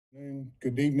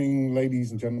Good evening,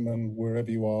 ladies and gentlemen, wherever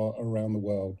you are around the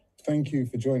world. Thank you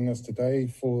for joining us today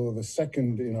for the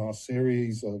second in our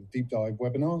series of deep dive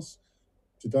webinars.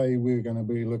 Today, we're going to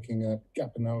be looking at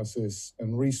gap analysis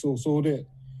and resource audit,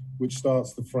 which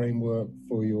starts the framework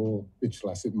for your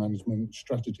digital asset management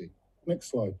strategy. Next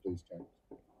slide, please, James.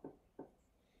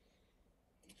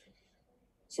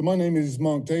 So my name is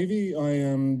Mark Davey. I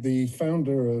am the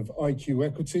founder of IQ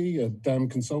Equity, a DAM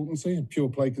consultancy, a pure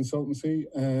play consultancy,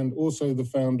 and also the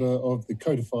founder of the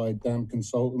Codified DAM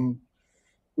Consultant,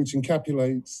 which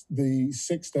encapsulates the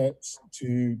 6 steps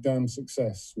to DAM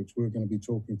success, which we're going to be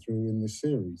talking through in this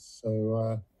series.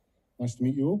 So nice to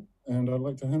meet you all, and I'd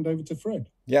like to hand over to Fred.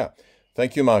 Yeah,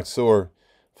 thank you, Mark. So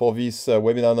for this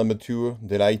webinar number 2,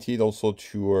 delighted also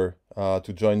to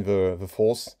join the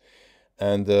force.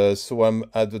 And so I'm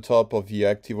at the top of the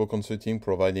Activo Consulting,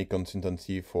 providing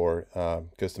consultancy for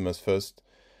customers first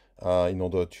in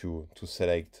order to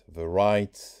select the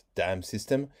right DAM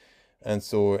system. And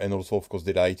also, of course,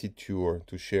 delighted to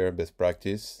share best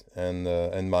practice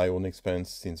and my own experience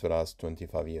since the last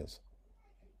 25 years.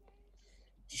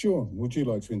 Sean, would you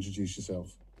like to introduce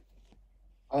yourself?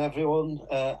 Hi, everyone.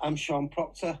 I'm Sean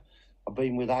Proctor. I've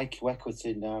been with IQ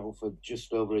Equity now for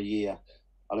just over a year,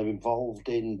 and I'm involved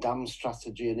in DAM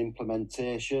strategy and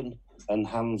implementation and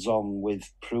hands-on with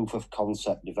proof of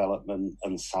concept development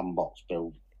and sandbox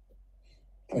build.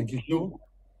 Thank you, Sean.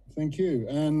 Thank you.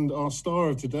 And our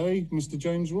star of today, Mr.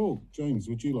 James Rourke. James,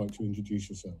 would you like to introduce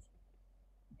yourself?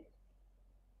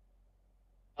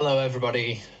 Hello,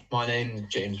 everybody. My name is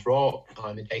James Rourke.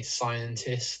 I'm a data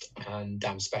scientist and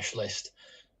DAM specialist,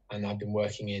 and I've been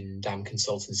working in DAM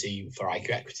consultancy for IQ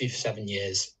Equity for 7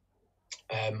 years.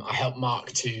 I helped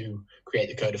Mark to create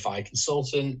the Codified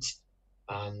Consultant,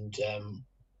 and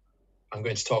I'm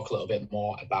going to talk a little bit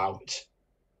more about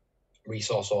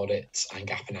resource audits and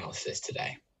gap analysis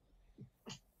today.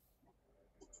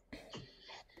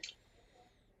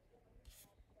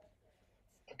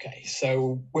 Okay,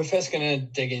 so we're first going to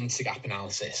dig into gap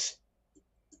analysis.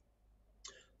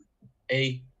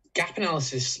 A gap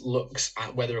analysis looks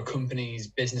at whether a company's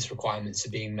business requirements are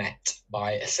being met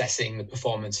by assessing the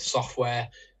performance of software,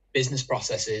 business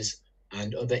processes,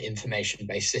 and other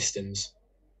information-based systems.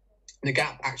 The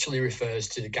gap actually refers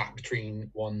to the gap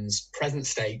between one's present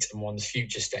state and one's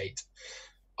future state,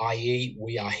 i.e.,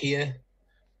 we are here,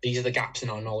 these are the gaps in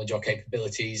our knowledge or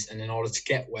capabilities, and in order to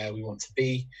get where we want to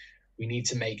be, we need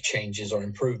to make changes or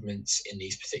improvements in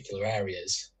these particular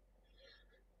areas.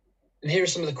 And here are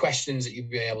some of the questions that you'll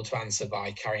be able to answer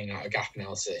by carrying out a gap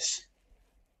analysis.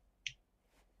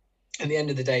 At the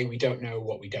end of the day, we don't know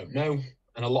what we don't know.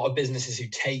 And a lot of businesses who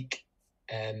take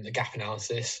the gap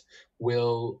analysis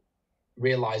will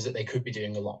realize that they could be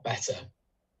doing a lot better.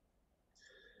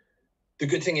 The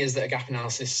good thing is that a gap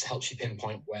analysis helps you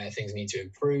pinpoint where things need to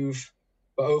improve.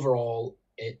 But overall,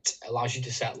 it allows you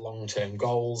to set long-term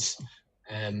goals,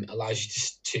 allows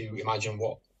you to imagine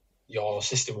what your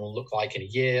system will look like in a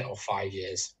year or 5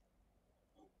 years.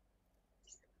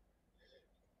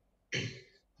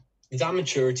 The DAM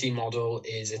maturity model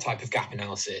is a type of gap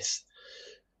analysis.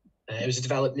 It was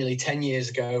developed nearly 10 years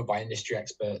ago by industry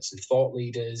experts and thought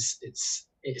leaders.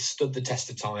 It stood the test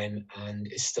of time and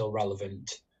is still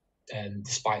relevant,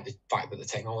 despite the fact that the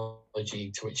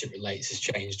technology to which it relates has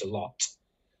changed a lot.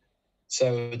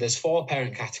 So there's 4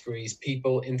 parent categories: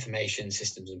 people, information,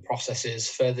 systems, and processes,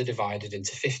 further divided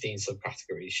into 15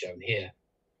 subcategories shown here.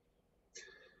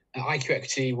 At IQ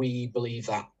Equity, we believe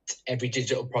that every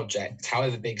digital project,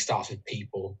 however big, starts with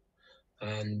people.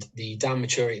 And the DAM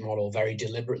maturity model very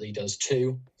deliberately does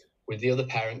too, with the other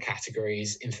parent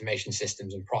categories, information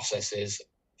systems and processes,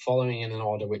 following in an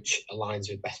order which aligns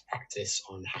with best practice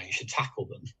on how you should tackle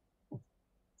them.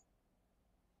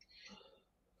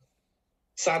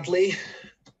 Sadly,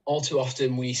 all too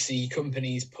often we see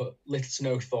companies put little to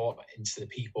no thought into the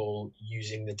people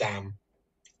using the DAM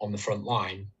on the front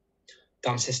line.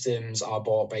 DAM systems are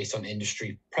bought based on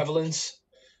industry prevalence.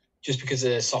 Just because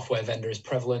a software vendor is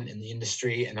prevalent in the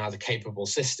industry and has a capable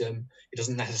system, it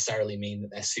doesn't necessarily mean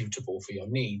that they're suitable for your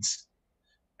needs.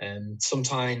 And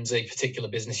sometimes a particular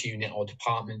business unit or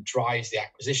department drives the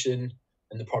acquisition,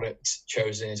 and the product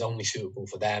chosen is only suitable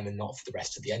for them and not for the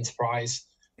rest of the enterprise.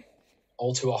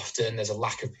 All too often, there's a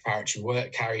lack of preparatory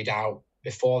work carried out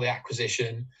before the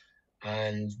acquisition,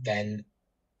 and then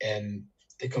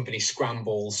the company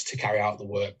scrambles to carry out the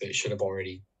work that should have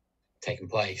already taken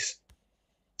place.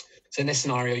 So in this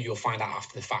scenario, you'll find out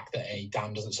after the fact that a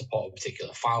DAM doesn't support a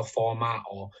particular file format,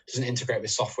 or doesn't integrate with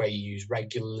software you use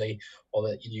regularly, or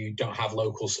that you don't have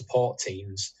local support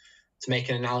teams. To make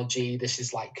an analogy, this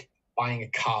is like buying a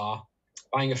car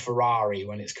Buying a Ferrari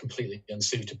when it's completely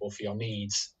unsuitable for your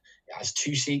needs. It has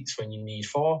 2 seats when you need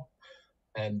 4.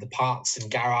 The parts and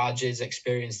garages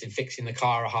experienced in fixing the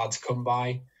car are hard to come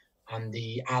by, and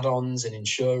the add-ons and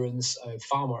insurance are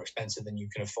far more expensive than you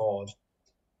can afford.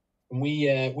 And we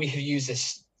have used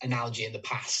this analogy in the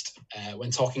past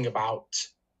when talking about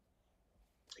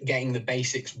getting the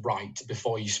basics right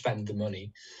before you spend the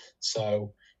money.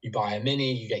 So you buy a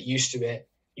Mini, you get used to it,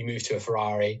 you move to a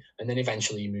Ferrari, and then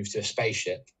eventually you move to a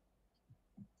spaceship.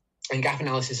 And gap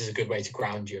analysis is a good way to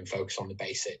ground you and focus on the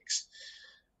basics.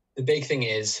 The big thing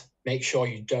is make sure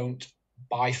you don't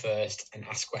buy first and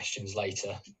ask questions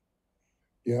later.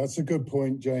 Yeah, that's a good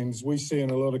point, James. We see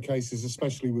in a lot of cases,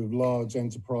 especially with large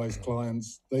enterprise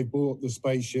clients, they bought the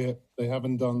spaceship, they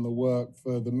haven't done the work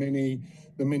for the Mini.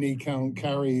 The Mini can't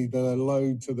carry the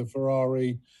load to the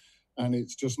Ferrari, and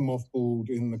it's just mothballed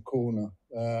in the corner.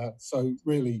 So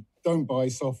really, don't buy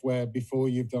software before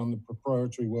you've done the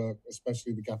proprietary work,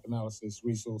 especially the gap analysis,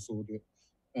 resource audit,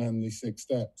 and the 6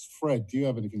 steps. Fred, do you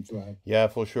have anything to add? Yeah,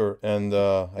 for sure. And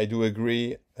I do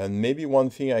agree. And maybe one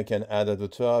thing I can add at the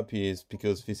top is,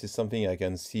 because this is something I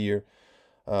can see here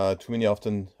too many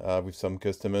often with some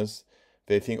customers,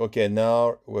 they think, okay,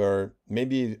 now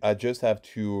maybe I just have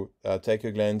to take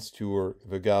a glance to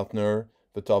the Gartner,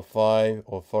 the top 5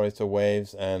 or Forrester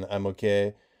Waves, and I'm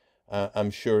okay.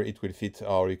 I'm sure it will fit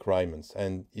our requirements,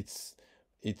 and it's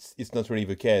not really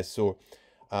the case. So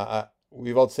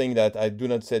without saying that, I do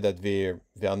not say that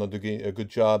they are not doing a good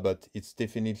job, but it's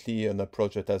definitely an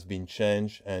approach that has been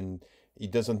changed, and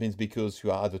it doesn't mean because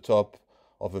you are at the top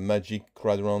of a magic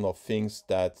quadrant of things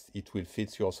that it will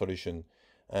fit your solution.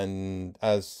 And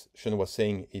as Sean was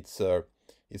saying, it's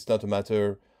not a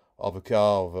matter of a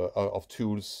car, of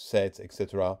tools, sets,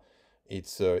 etc.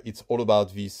 It's all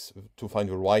about this, to find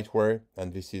the right way,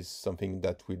 and this is something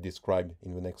that we describe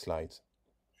in the next slides.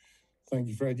 Thank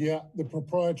you, Fred. Yeah, the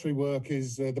preparatory work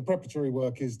is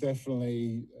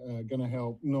definitely going to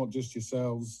help not just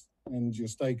yourselves and your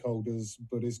stakeholders,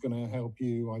 but it's going to help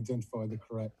you identify the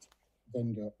correct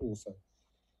vendor also.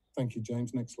 Thank you,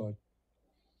 James. Next slide.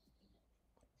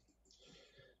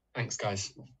 Thanks,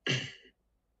 guys.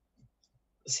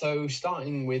 So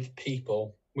starting with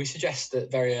people, we suggest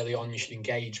that very early on you should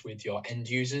engage with your end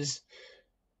users.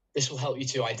 This will help you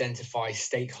to identify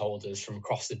stakeholders from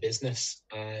across the business,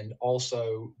 and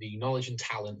also the knowledge and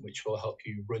talent which will help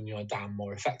you run your DAM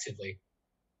more effectively.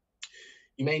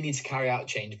 You may need to carry out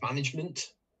change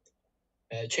management.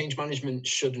 Change management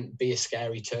shouldn't be a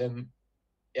scary term.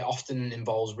 It often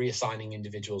involves reassigning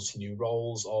individuals to new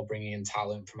roles or bringing in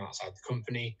talent from outside the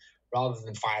company, rather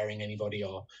than firing anybody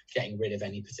or getting rid of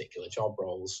any particular job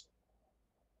roles.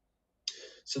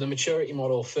 So the maturity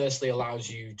model firstly allows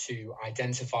you to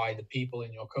identify the people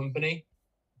in your company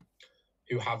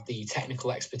who have the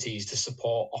technical expertise to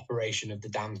support operation of the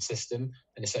DAM system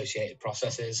and associated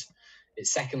processes. It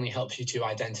secondly helps you to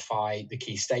identify the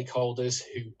key stakeholders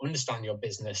who understand your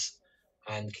business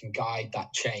and can guide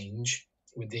that change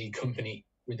with the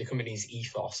company's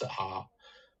ethos at heart.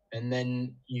 And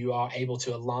then you are able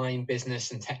to align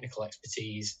business and technical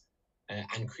expertise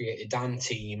and create a DAM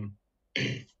team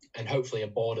and hopefully a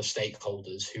board of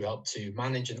stakeholders who help to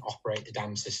manage and operate the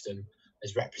DAM system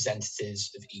as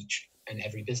representatives of each and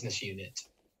every business unit.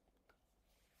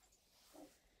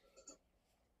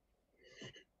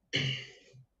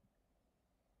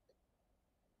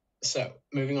 So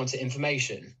moving on to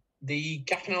information. The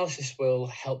gap analysis will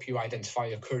help you identify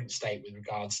your current state with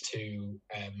regards to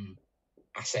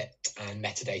asset and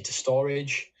metadata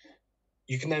storage.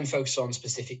 You can then focus on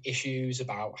specific issues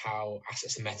about how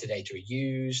assets and metadata are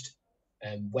used,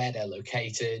 where they're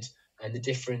located, and the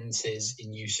differences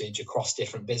in usage across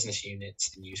different business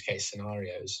units and use case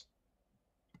scenarios.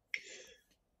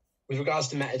 With regards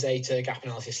to metadata, gap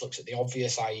analysis looks at the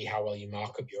obvious, i.e. how well you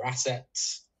mark up your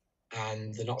assets,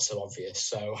 and the not so obvious,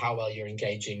 so how well you're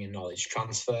engaging in knowledge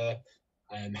transfer,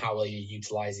 how well you're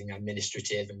utilizing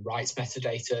administrative and rights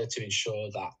metadata to ensure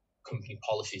that company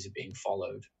policies are being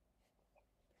followed.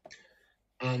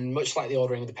 And much like the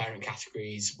ordering of the parent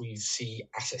categories, we see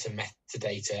assets and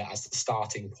metadata as the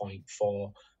starting point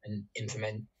for an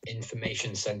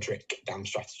information-centric DAM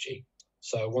strategy.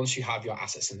 So once you have your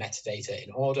assets and metadata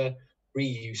in order,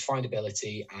 reuse,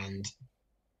 findability, and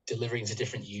delivering to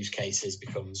different use cases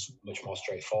becomes much more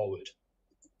straightforward.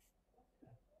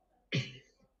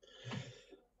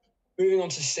 Moving on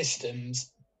to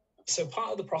systems. So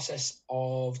part of the process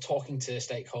of talking to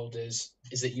stakeholders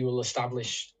is that you will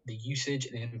establish the usage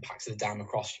and impacts of the DAM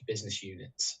across your business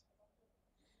units.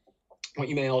 What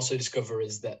you may also discover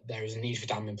is that there is a need for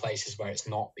DAM in places where it's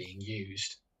not being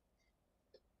used.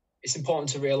 It's important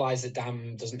to realize that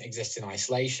DAM doesn't exist in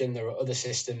isolation. There are other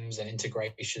systems and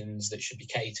integrations that should be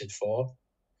catered for.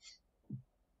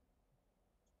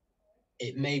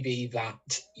 It may be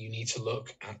that you need to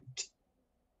look at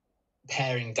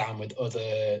pairing DAM with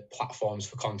other platforms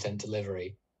for content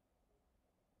delivery.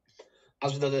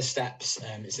 As with other steps,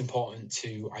 it's important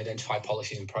to identify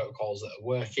policies and protocols that are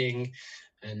working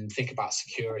and think about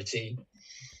security.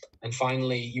 And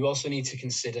finally, you also need to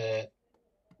consider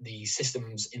the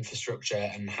systems infrastructure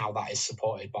and how that is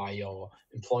supported by your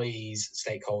employees,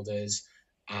 stakeholders,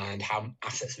 and how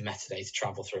assets and metadata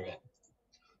travel through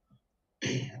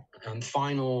it. And the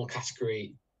final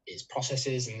category is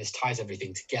processes, and this ties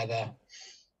everything together.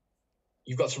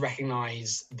 You've got to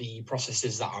recognize the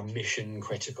processes that are mission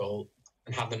critical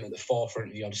and have them at the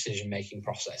forefront of your decision-making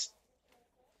process.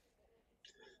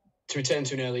 To return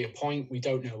to an earlier point, we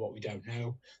don't know what we don't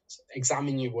know. So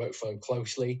examine your workflow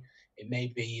closely. It may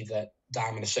be that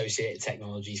DAM and associated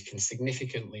technologies can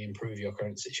significantly improve your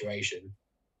current situation.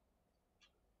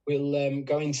 We'll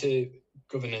go into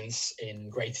governance in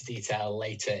greater detail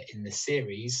later in the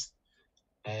series,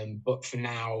 but for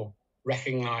now,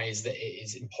 recognize that it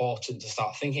is important to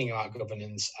start thinking about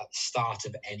governance at the start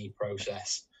of any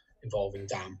process involving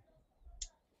DAM.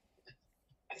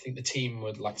 I think the team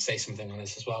would like to say something on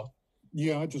this as well.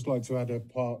 Yeah, I'd just like to add a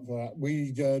part of that.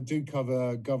 We do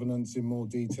cover governance in more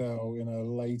detail in a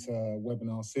later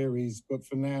webinar series, but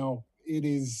for now, it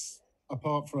is,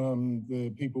 apart from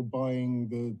the people buying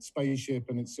the spaceship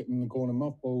and it's sitting in the corner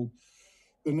mothballed,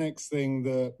 the next thing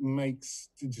that makes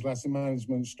digital asset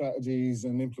management strategies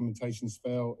and implementations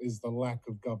fail is the lack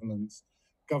of governance.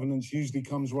 Governance usually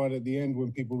comes right at the end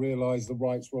when people realize the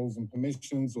rights, roles, and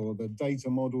permissions, or the data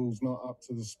model's not up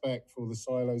to the spec for the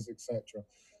silos, etc.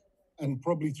 And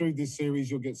probably through this series,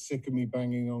 you'll get sick of me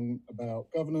banging on about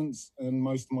governance, and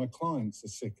most of my clients are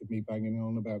sick of me banging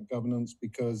on about governance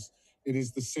because it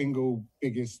is the single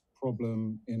biggest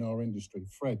problem in our industry.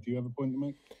 Fred, do you have a point to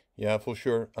make? Yeah, for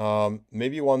sure.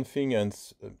 Maybe one thing, and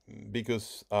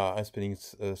because I'm spending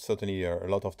certainly a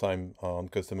lot of time on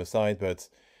customer side, but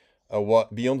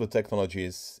what beyond the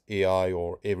technologies, AI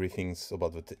or everything's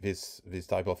about this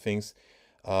type of things.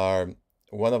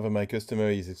 One of my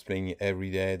customers is explaining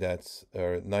every day that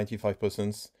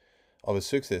 95% of a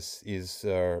success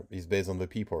is based on the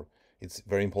people. It's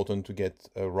very important to get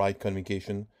a right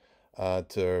communication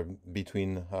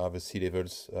between the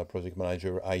C-levels, project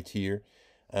manager, IT,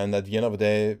 and at the end of the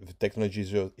day, the technology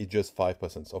is just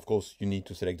 5%. Of course, you need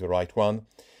to select the right one.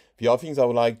 The other things I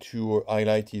would like to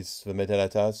highlight is the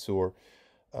metadata. So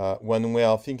when we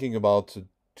are thinking about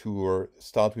to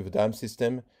start with a DAM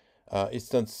system,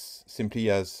 it's not simply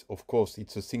as, of course,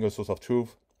 it's a single source of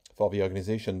truth for the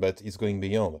organization, but it's going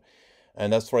beyond.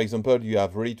 And as, for example, you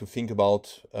have really to think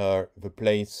about the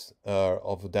place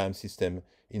of the DAM system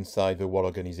inside the whole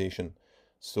organization.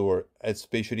 So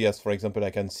especially as, for example,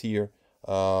 I can see here,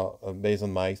 based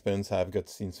on my experience I've got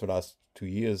since the last 2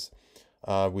 years,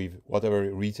 with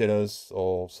whatever retailers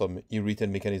or some e-retail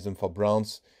mechanism for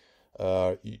brands,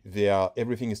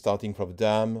 everything is starting from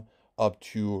DAM up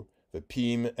to the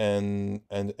PIM and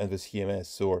the CMS.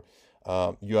 So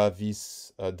you have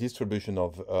this distribution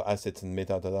of assets and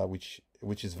metadata,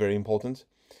 which is very important.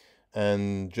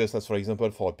 And just as, for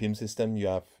example, for a PIM system, you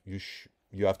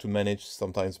have to manage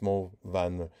sometimes more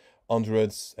than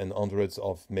hundreds and hundreds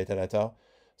of metadata.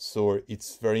 So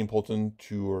it's very important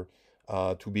to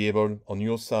be able on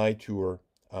your side to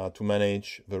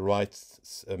manage the right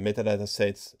metadata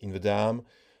sets in the DAM,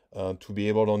 to be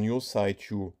able on your side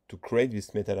to create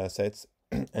these metadata sets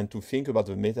and to think about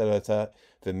the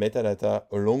metadata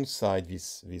alongside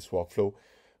this workflow,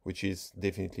 which is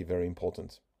definitely very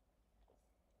important.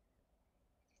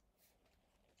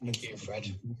 Thank you,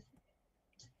 Fred.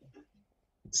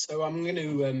 So I'm going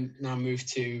to now move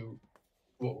to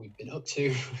what we've been up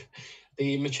to.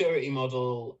 The maturity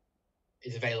model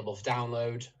is available for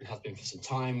download and has been for some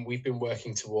time. We've been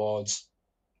working towards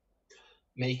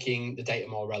making the data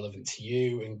more relevant to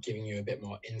you and giving you a bit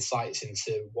more insights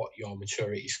into what your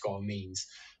maturity score means.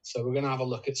 So we're going to have a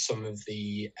look at some of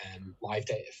the live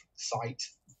data from the site.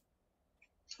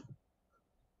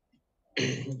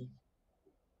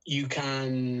 You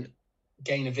can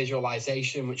gain a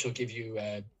visualization, which will give you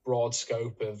a broad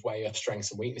scope of where your strengths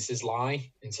and weaknesses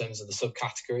lie in terms of the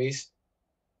subcategories,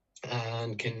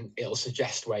 and it'll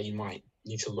suggest where you might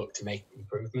need to look to make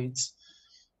improvements.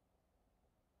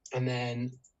 And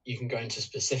then you can go into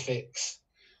specifics.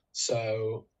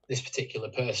 So this particular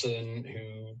person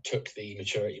who took the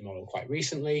maturity model quite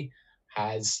recently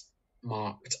has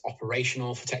marked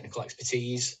operational for technical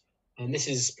expertise. And this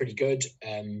is pretty good.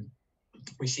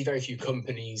 we see very few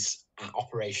companies at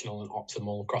operational and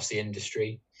optimal across the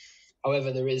industry.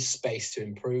 However, there is space to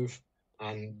improve.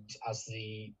 And as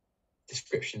the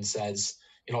description says,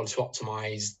 in order to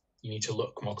optimize, you need to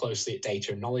look more closely at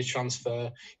data and knowledge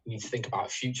transfer. You need to think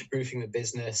about future-proofing the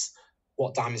business,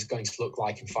 what DAM is going to look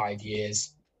like in 5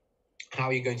 years, how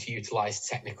are you going to utilize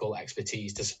technical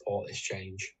expertise to support this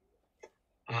change.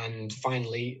 And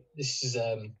finally, this is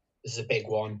a big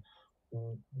one.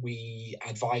 We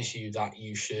advise you that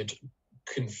you should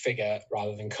configure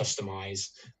rather than customize.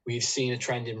 We've seen a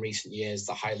trend in recent years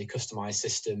that highly customized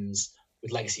systems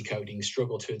with legacy coding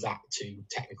struggle to adapt to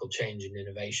technical change and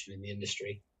innovation in the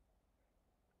industry.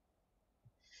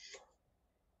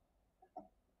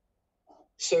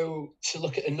 So to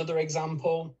look at another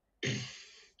example,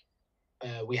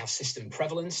 we have system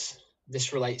prevalence.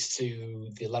 This relates to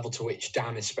the level to which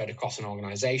DAM is spread across an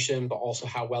organization, but also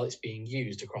how well it's being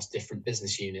used across different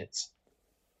business units.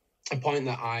 A point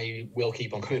that I will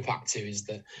keep on coming back to is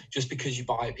that just because you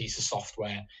buy a piece of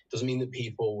software doesn't mean that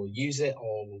people will use it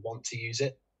or will want to use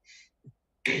it.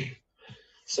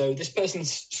 So this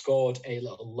person's scored a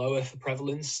little lower for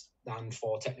prevalence than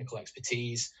for technical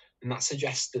expertise, and that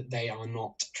suggests that they are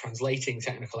not translating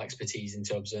technical expertise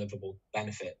into observable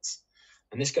benefits.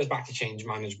 And this goes back to change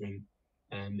management.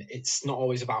 It's not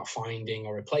always about finding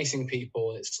or replacing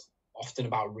people. It's often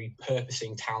about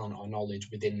repurposing talent or knowledge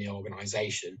within the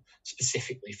organization,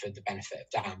 specifically for the benefit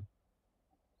of DAM.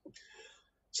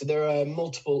 So there are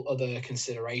multiple other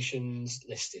considerations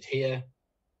listed here,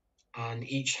 and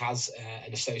each has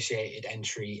an associated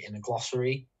entry in a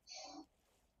glossary.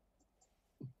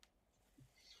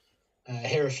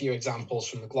 Here are a few examples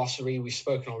from the glossary. We've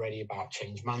spoken already about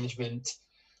change management.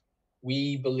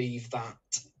 We believe that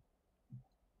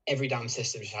every DAM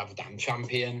system should have a DAM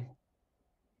champion.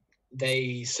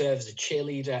 They serve as a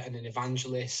cheerleader and an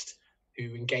evangelist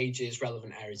who engages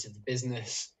relevant areas of the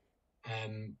business.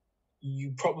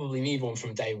 You probably need one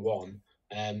from day one,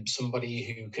 somebody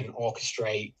who can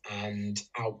orchestrate and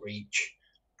outreach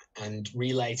and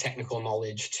relay technical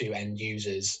knowledge to end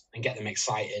users and get them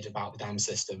excited about the DAM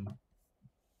system.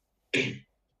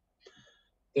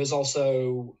 There's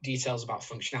also details about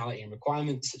functionality and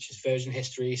requirements, such as version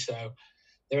history. So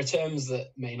there are terms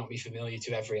that may not be familiar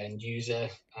to every end user,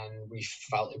 and we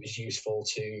felt it was useful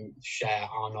to share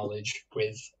our knowledge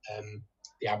with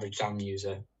the average DAM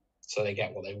user so they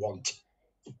get what they want.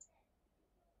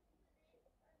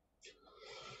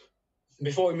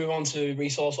 Before we move on to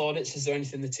resource audits, is there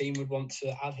anything the team would want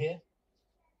to add here?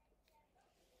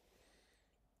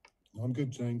 I'm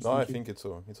good, James. No, I think it's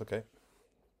okay.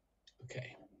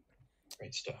 Okay,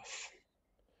 great stuff.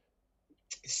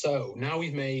 So now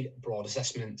we've made broad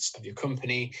assessments of your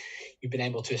company. You've been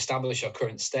able to establish your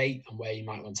current state and where you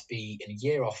might want to be in a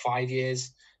year or 5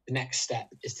 years. The next step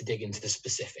is to dig into the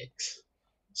specifics.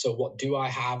 So what do I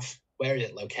have? Where is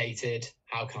it located?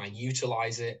 How can I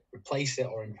utilize it, replace it,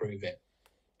 or improve it?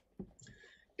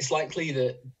 It's likely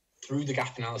that through the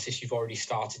gap analysis, you've already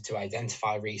started to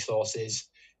identify resources.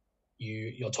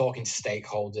 You're talking to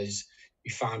stakeholders.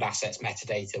 You found assets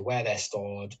metadata, where they're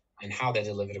stored, and how they're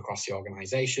delivered across the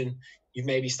organization. You've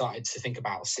maybe started to think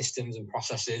about systems and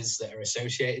processes that are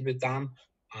associated with DAM,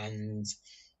 and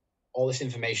all this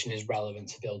information is relevant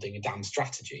to building a DAM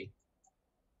strategy.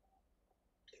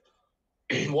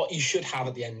 What you should have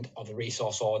at the end of a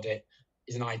resource audit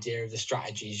is an idea of the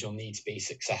strategies you'll need to be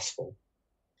successful.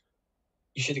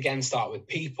 You should again start with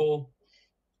people,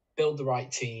 build the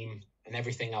right team, and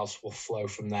everything else will flow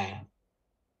from there.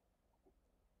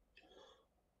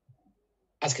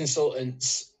 As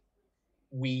consultants,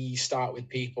 we start with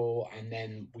people, and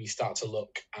then we start to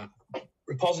look at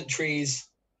repositories.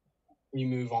 We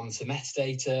move on to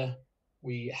metadata.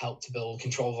 We help to build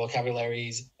control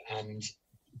vocabularies and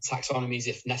taxonomies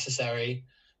if necessary.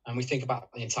 And we think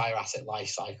about the entire asset life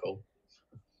cycle.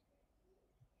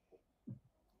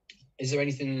 Is there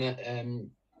anything that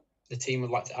the team would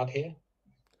like to add here?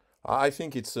 I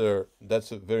think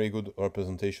that's a very good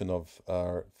representation of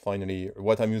finally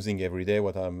what I'm using every day,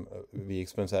 the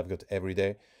experience I've got every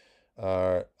day.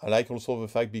 I like also the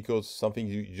fact, because something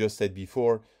you just said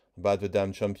before about the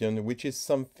DAM champion, which is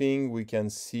something we can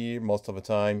see most of the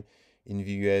time in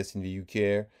the US, in the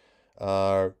UK,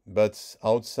 but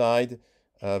outside,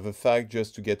 the fact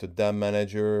just to get a DAM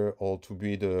manager or to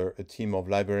build a team of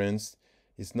librarians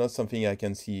is not something I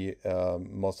can see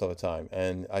most of the time,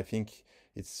 and I think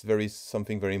it's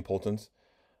something very important.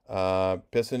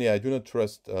 Personally, I do not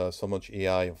trust so much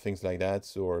AI or things like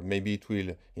that, or maybe it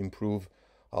will improve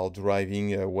our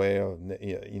driving way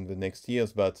in the next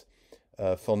years. But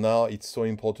for now, it's so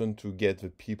important to get the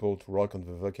people to work on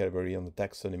the vocabulary, on the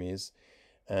taxonomies,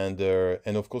 and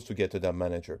of course to get a dam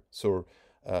manager. So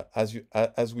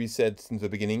as we said since the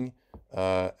beginning,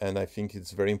 and I think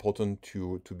it's very important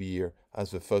to be here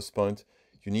as the first point,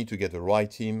 you need to get the right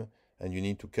team, and you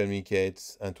need to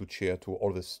communicate and to share to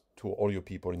all your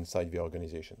people inside the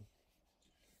organization.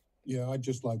 Yeah, I'd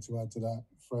just like to add to that,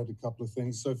 Fred, a couple of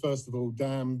things. So first of all,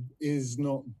 DAM is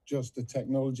not just a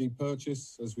technology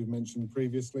purchase, as we mentioned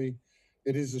previously.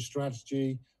 It is a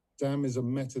strategy. DAM is a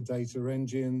metadata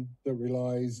engine that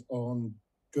relies on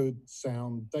good,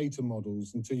 sound data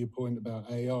models. And to your point about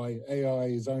AI, AI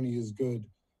is only as good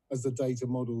as the data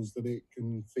models that it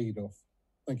can feed off.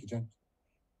 Thank you, James.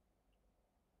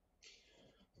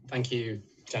 Thank you,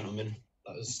 gentlemen.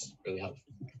 That was really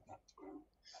helpful.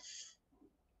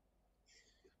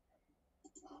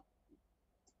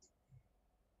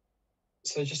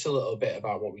 So just a little bit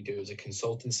about what we do as a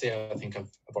consultancy. I think I've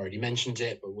already mentioned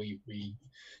it, but we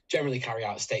generally carry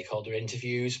out stakeholder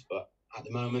interviews, but at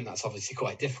the moment that's obviously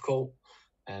quite difficult.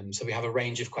 So we have a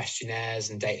range of questionnaires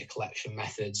and data collection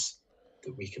methods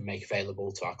that we can make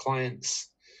available to our clients.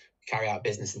 We carry out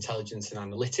business intelligence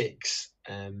and analytics,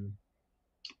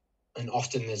 and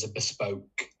often there's a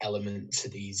bespoke element to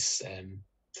these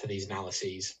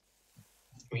analyses.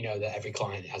 We know that every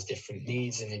client has different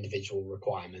needs and individual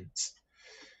requirements.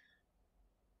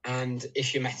 And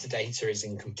if your metadata is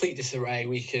in complete disarray,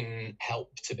 we can help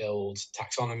to build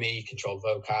taxonomy, control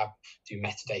vocab, do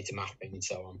metadata mapping, and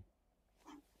so on.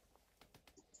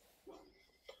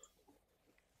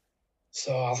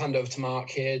 So I'll hand over to Mark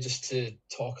here just to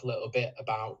talk a little bit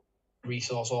about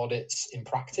resource audits in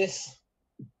practice.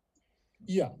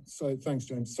 Yeah, so thanks,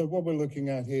 James. So what we're looking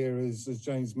at here is, as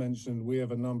James mentioned, we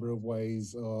have a number of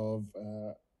ways of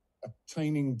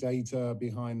obtaining data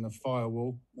behind the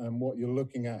firewall. And what you're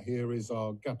looking at here is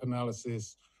our gap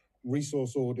analysis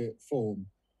resource audit form,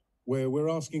 where we're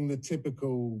asking the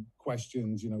typical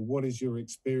questions, what is your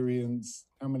experience?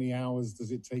 How many hours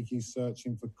does it take you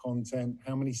searching for content?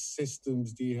 How many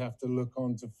systems do you have to look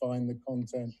on to find the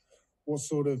content? What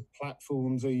sort of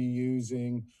platforms are you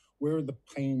using? Where are the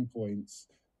pain points?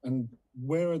 And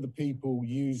where are the people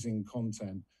using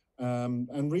content?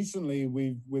 And recently,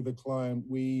 with a client,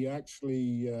 we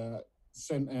actually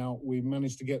we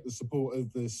managed to get the support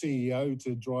of the CEO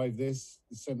to drive this.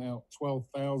 We sent out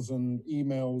 12,000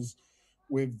 emails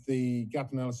with the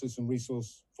gap analysis and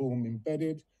resource form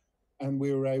embedded. And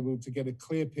we were able to get a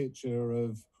clear picture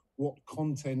of what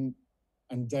content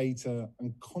and data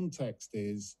and context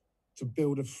is to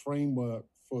build a framework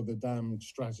for the DAM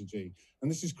strategy.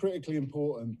 And this is critically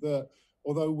important, that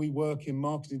although we work in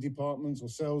marketing departments or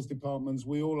sales departments,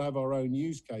 we all have our own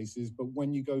use cases. But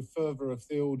when you go further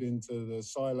afield into the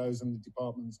silos and the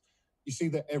departments, you see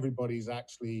that everybody's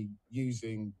actually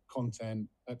using content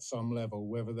at some level,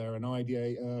 whether they're an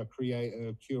ideator,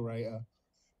 creator, curator,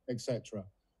 etc.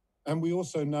 And we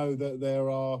also know that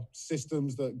there are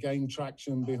systems that gain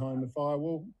traction behind the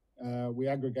firewall. We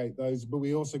aggregate those, but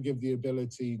we also give the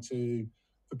ability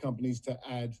for companies to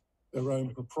add their own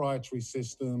proprietary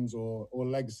systems or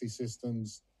legacy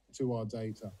systems to our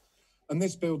data. And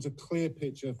this builds a clear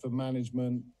picture for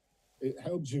management. It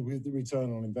helps you with the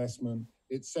return on investment.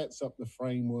 It sets up the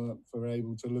framework for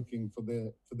looking for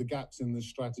the gaps in the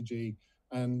strategy,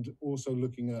 and also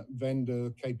looking at vendor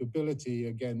capability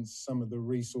against some of the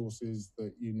resources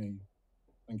that you need.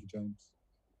 Thank you, James.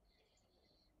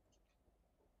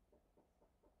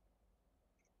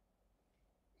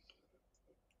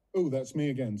 Oh, that's me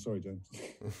again. Sorry, James.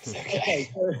 Okay.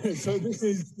 So this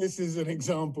is an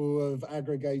example of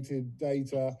aggregated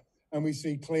data, and we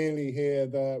see clearly here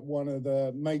that one of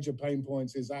the major pain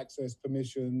points is access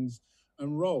permissions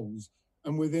and roles.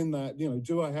 And within that,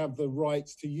 do I have the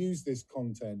rights to use this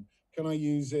content? Can I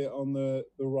use it on the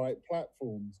right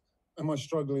platforms? Am I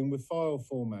struggling with file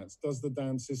formats? Does the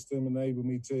DAM system enable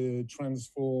me to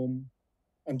transform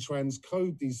and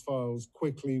transcode these files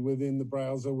quickly within the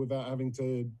browser without having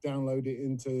to download it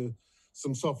into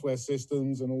some software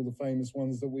systems and all the famous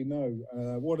ones that we know?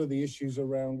 What are the issues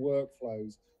around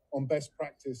workflows, on best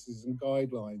practices and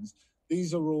guidelines?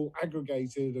 These are all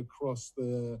aggregated across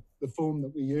the form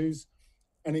that we use,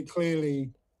 and it clearly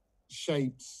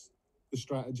shapes the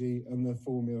strategy and the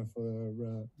formula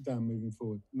for DAM moving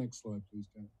forward. Next slide, please,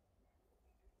 Dan.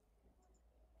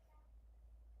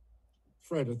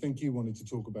 Fred, I think you wanted to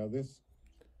talk about this.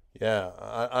 Yeah,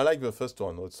 I like the first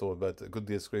one also, but a good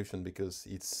description, because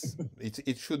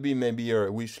it should be maybe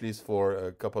a wish list for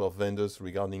a couple of vendors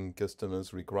regarding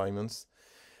customers' requirements,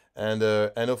 and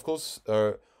of course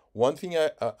one thing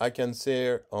I can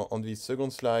say on the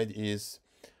second slide is,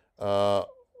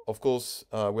 of course,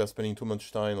 we are spending too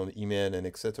much time on email and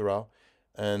etc.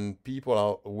 and people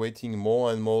are waiting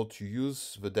more and more to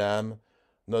use the dam,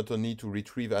 not only to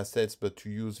retrieve assets, but to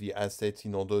use the assets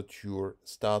in order to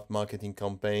start marketing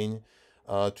campaign,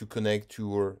 to connect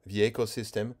to the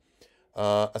ecosystem.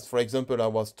 As for example, I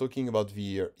was talking about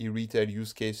the e-retail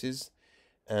use cases,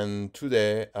 and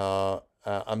today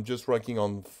I'm just working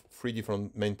on 3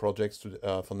 different main projects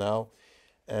for now,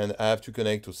 and I have to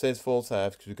connect to Salesforce, I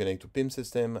have to connect to PIM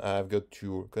system, I have got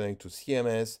to connect to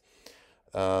CMS.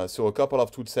 So a couple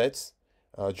of tool sets.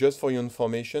 Just for your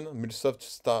information,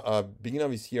 MuleSoft beginning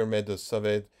of this year made a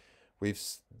survey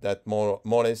with that more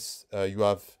or less you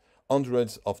have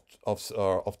hundreds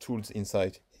of tools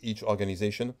inside each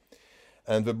organization.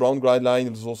 And the brown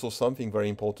guideline is also something very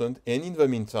important. And in the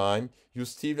meantime, you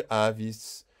still have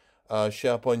these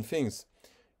SharePoint things.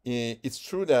 It's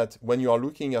true that when you are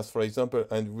looking at, for example,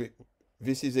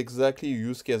 this is exactly a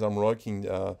use case I'm working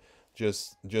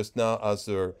just now as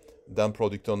a DAM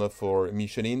product owner for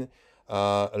Michelin.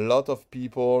 A lot of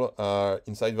people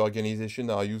inside the organization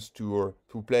are used to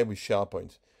play with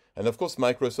SharePoint. And of course,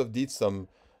 Microsoft did some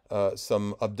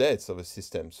updates of the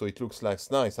system, so it looks like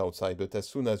nice outside. But as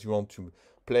soon as you want to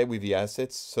play with the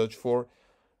assets, search for,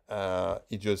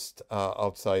 it just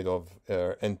outside of,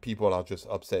 and people are just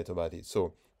upset about it.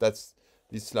 So this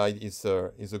slide is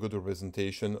a good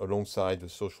representation alongside the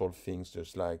social things,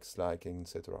 just like Slack and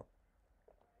etc.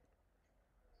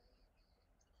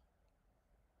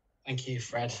 Thank you,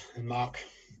 Fred and Mark.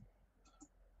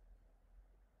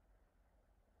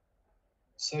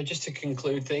 So just to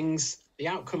conclude things, the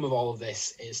outcome of all of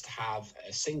this is to have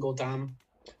a single DAM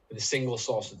with a single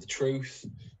source of the truth,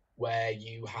 where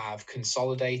you have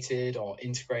consolidated or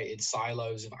integrated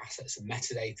silos of assets and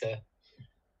metadata.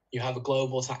 You have a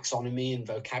global taxonomy and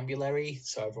vocabulary,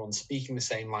 so everyone's speaking the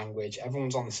same language,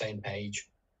 everyone's on the same page.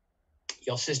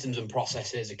 Your systems and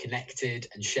processes are connected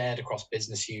and shared across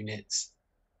business units.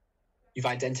 You've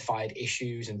identified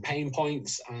issues and pain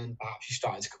points, and perhaps you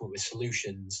started to come up with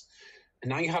solutions. And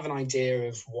now you have an idea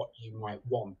of what you might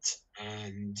want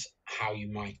and how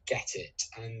you might get it.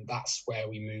 And that's where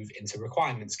we move into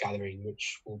requirements gathering,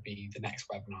 which will be the next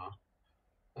webinar.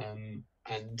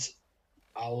 And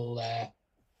I'll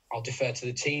defer to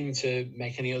the team to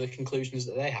make any other conclusions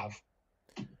that they have.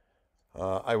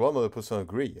 I 100%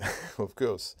 agree, of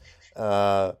course.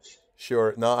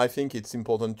 Sure. Now, I think it's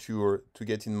important to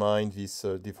get in mind these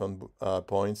different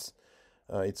points.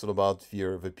 It's all about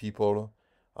the people.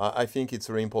 I think it's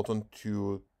very important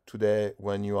to today,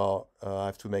 when you are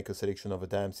have to make a selection of a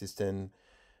DAM system,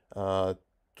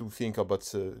 to think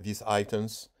about these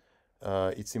items.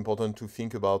 It's important to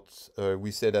think about, we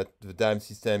say that the DAM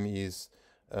system is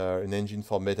an engine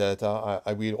for metadata.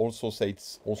 I will also say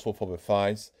it's also for the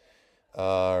files.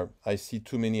 I see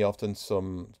too many often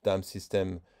some DAM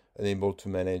system unable to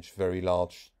manage very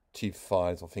large TIFF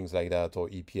files or things like that, or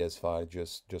EPS file,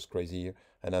 just crazy.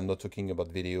 And I'm not talking about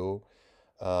video.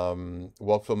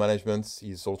 Workflow management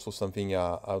is also something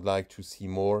I would like to see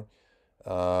more.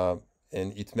 And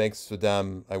it makes the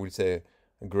DAM, I would say,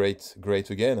 great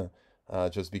again,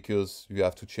 just because you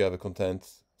have to share the content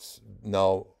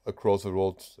now across the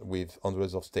world with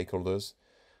hundreds of stakeholders.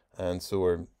 And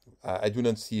so I do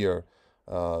not see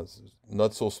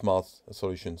not so smart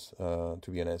solutions,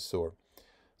 to be honest.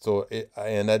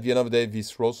 And at the end of the day,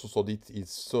 this resource audit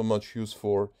is so much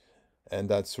useful, and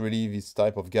that's really this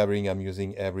type of gathering I'm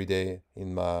using every day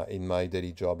in my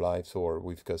daily job life or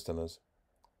with customers.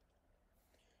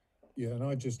 Yeah, and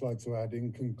I'd just like to add,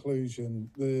 in conclusion,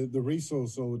 the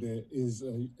resource audit is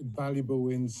a valuable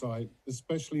insight,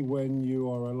 especially when you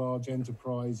are a large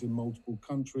enterprise in multiple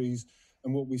countries.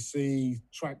 And what we see,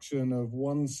 traction of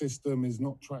one system is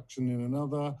not traction in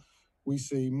another. We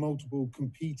see multiple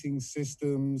competing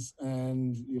systems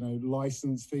and,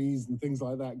 license fees and things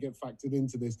like that get factored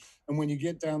into this. And when you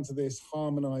get down to this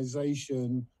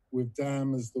harmonization with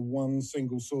DAM as the one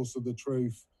single source of the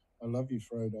truth, I love you,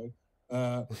 Frodo,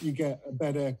 you get a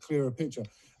better, clearer picture.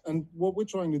 And what we're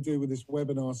trying to do with this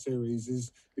webinar series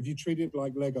is, if you treat it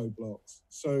like Lego blocks.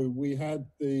 So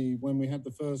when we had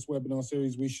the first webinar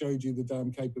series, we showed you the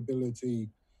DAM capability,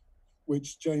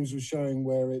 which James was showing,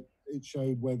 where it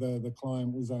showed whether the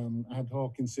client was ad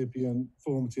hoc, incipient,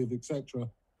 formative, etc.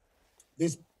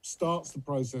 This starts the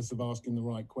process of asking the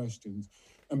right questions.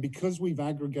 And because we've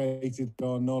aggregated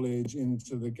our knowledge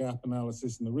into the gap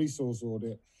analysis and the resource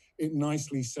audit, it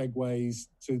nicely segues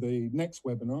to the next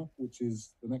webinar, which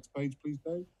is the next page, please,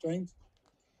 James,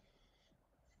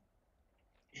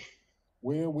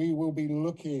 where we will be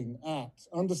looking at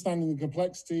understanding the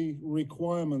complexity,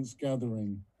 requirements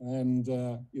gathering. And,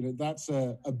 that's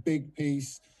a big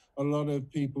piece. A lot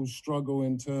of people struggle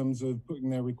in terms of putting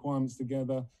their requirements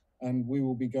together. And we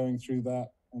will be going through that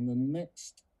on the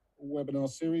next webinar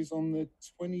series on the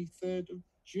 23rd of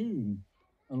June.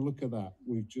 And look at that,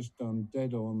 we've just done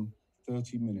dead on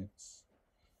 30 minutes.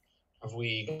 Have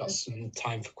we got some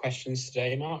time for questions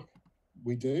today, Mark?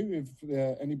 We do.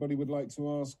 If anybody would like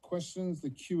to ask questions,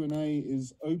 the Q&A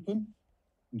is open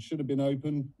and should have been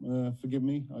open. Forgive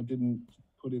me, I didn't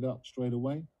put it up straight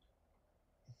away.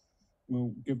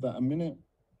 We'll give that a minute.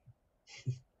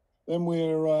 Then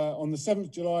we're on the 7th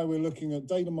of July, we're looking at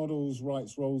data models,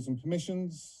 rights, roles, and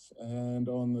permissions. And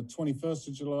on the 21st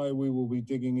of July, we will be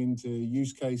digging into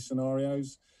use case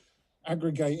scenarios,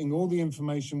 aggregating all the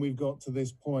information we've got to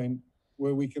this point,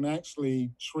 where we can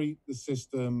actually treat the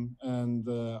system and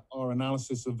our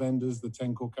analysis of vendors, the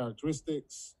 10 core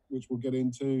characteristics, which we'll get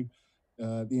into,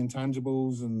 the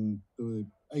intangibles and the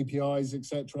APIs,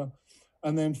 etc.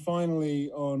 And then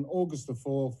finally, on August the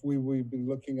 4th, we will be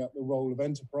looking at the role of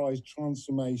enterprise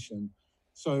transformation.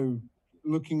 So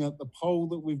looking at the poll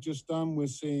that we've just done, we're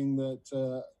seeing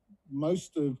that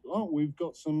we've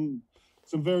got some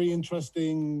very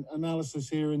interesting analysis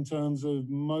here in terms of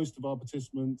most of our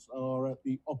participants are at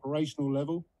the operational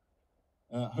level,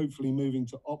 hopefully moving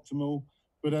to optimal.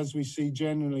 But as we see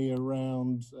generally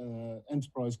around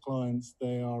enterprise clients,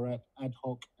 they are at ad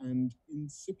hoc and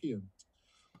incipient.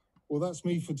 Well, that's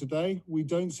me for today. We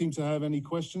don't seem to have any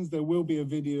questions. There will be a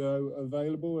video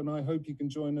available, and I hope you can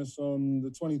join us on the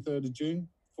 23rd of June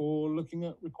for looking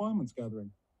at requirements gathering.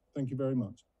 Thank you very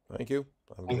much. Thank you.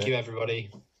 Thank you,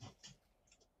 everybody.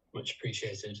 Much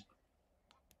appreciated.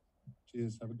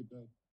 Cheers. Have a good day.